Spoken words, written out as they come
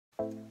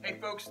Hey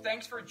folks,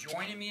 thanks for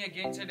joining me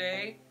again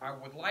today. I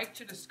would like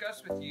to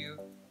discuss with you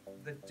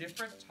the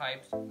different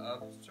types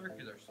of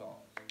circular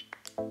saws.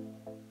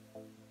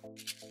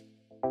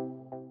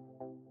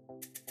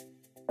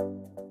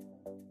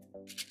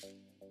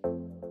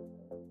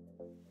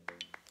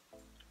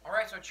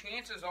 Alright, so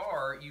chances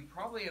are you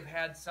probably have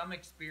had some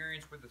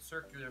experience with a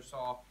circular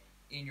saw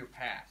in your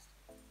past.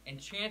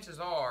 And chances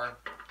are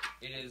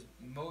it is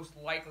most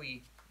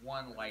likely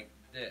one like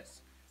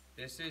this.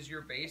 This is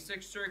your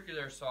basic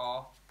circular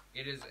saw.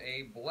 It is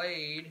a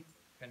blade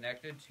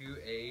connected to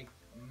a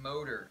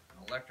motor,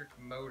 an electric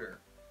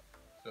motor.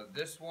 So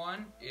this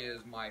one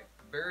is my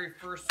very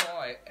first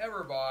saw I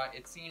ever bought.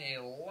 It's seen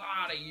a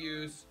lot of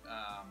use.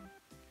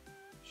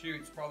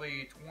 It's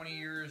probably 20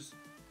 years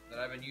that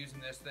I've been using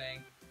this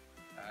thing.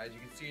 As you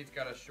can see, it's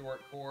got a short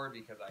cord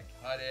because I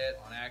cut it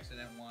on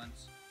accident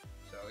once.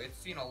 So it's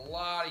seen a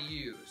lot of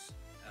use.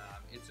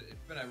 It's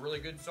been a really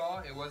good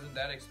saw. It wasn't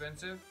that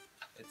expensive.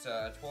 It's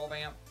a 12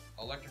 amp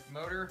electric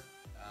motor,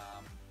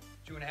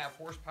 2.5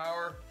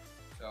 horsepower.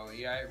 So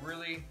yeah, it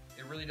really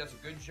does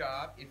a good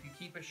job. If you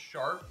keep a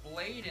sharp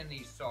blade in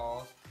these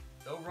saws,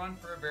 they'll run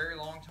for a very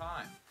long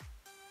time.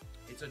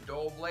 It's a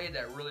dull blade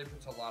that really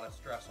puts a lot of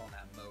stress on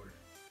that motor.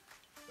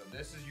 So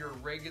this is your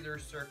regular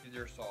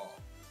circular saw.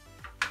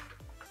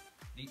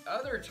 The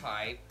other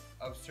type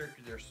of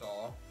circular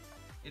saw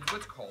is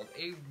what's called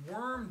a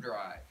worm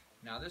drive.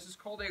 Now this is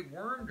called a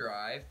worm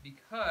drive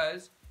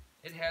because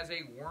it has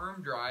a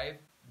worm drive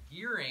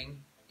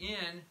gearing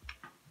in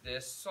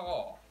this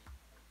saw.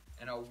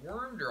 And a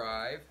worm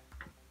drive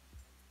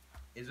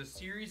is a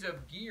series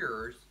of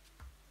gears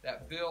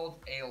that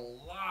build a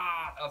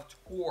lot of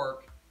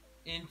torque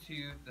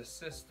into the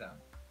system.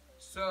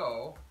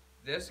 So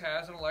this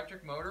has an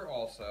electric motor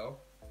also,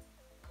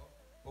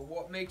 but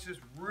what makes this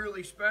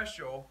really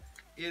special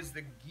is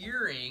the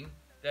gearing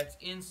that's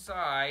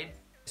inside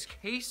this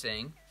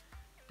casing.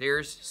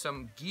 There's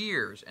some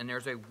gears and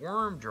there's a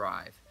worm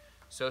drive.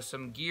 So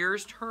some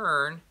gears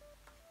turn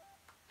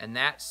and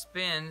that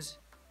spins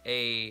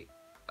a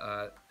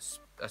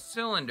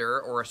cylinder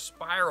or a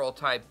spiral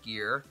type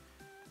gear,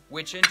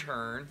 which in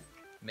turn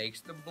makes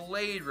the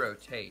blade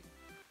rotate.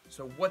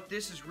 So what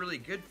this is really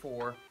good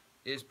for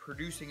is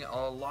producing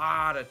a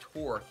lot of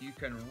torque. You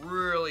can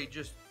really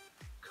just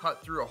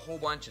cut through a whole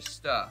bunch of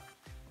stuff.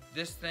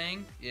 This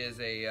thing is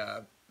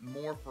a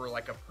more for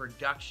like a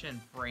production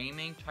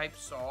framing type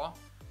saw.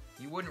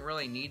 You wouldn't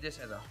really need this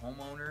as a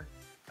homeowner.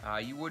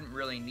 You wouldn't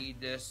really need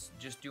this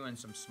just doing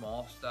some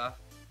small stuff.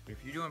 But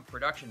if you're doing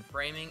production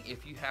framing,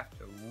 if you have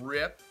to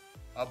rip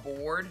a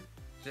board,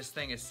 this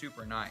thing is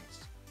super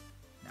nice.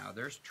 Now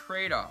there's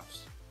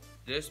trade-offs.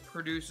 This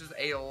produces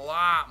a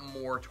lot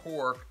more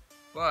torque,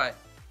 but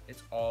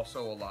it's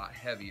also a lot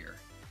heavier.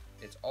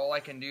 It's all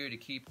I can do to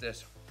keep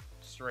this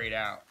straight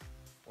out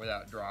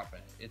without dropping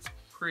it. It's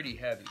pretty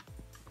heavy.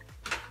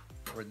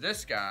 Where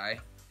this guy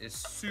is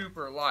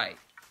super light.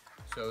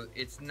 So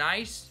it's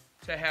nice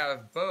to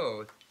have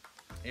both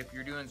if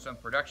you're doing some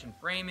production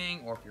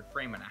framing or if you're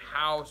framing a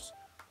house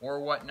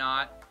or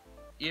whatnot.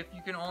 If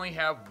you can only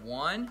have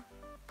one,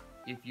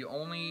 if you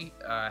only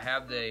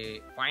have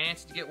the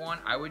finances to get one,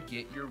 I would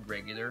get your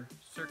regular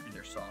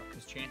circular saw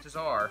because chances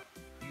are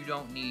you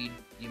don't need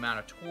the amount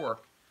of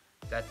torque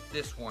that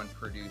this one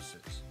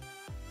produces.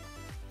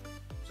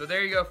 So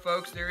there you go,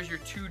 folks. There's your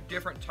two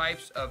different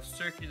types of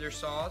circular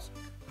saws.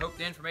 I hope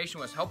the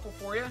information was helpful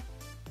for you.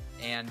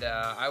 And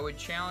I would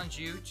challenge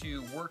you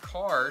to work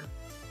hard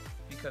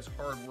because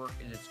hard work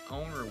is its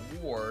own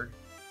reward,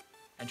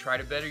 and try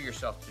to better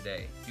yourself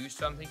today. Do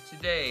something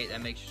today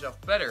that makes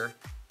yourself better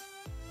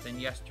than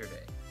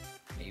yesterday.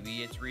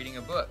 Maybe it's reading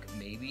a book.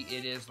 Maybe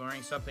it is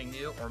learning something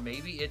new, or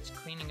maybe it's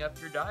cleaning up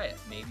your diet.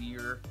 Maybe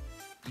you're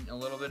eating a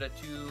little bit of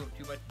too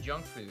much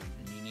junk food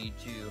and you need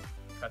to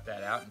cut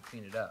that out and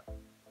clean it up.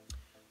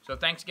 So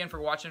thanks again for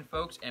watching,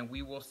 folks, and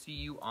we will see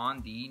you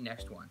on the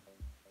next one.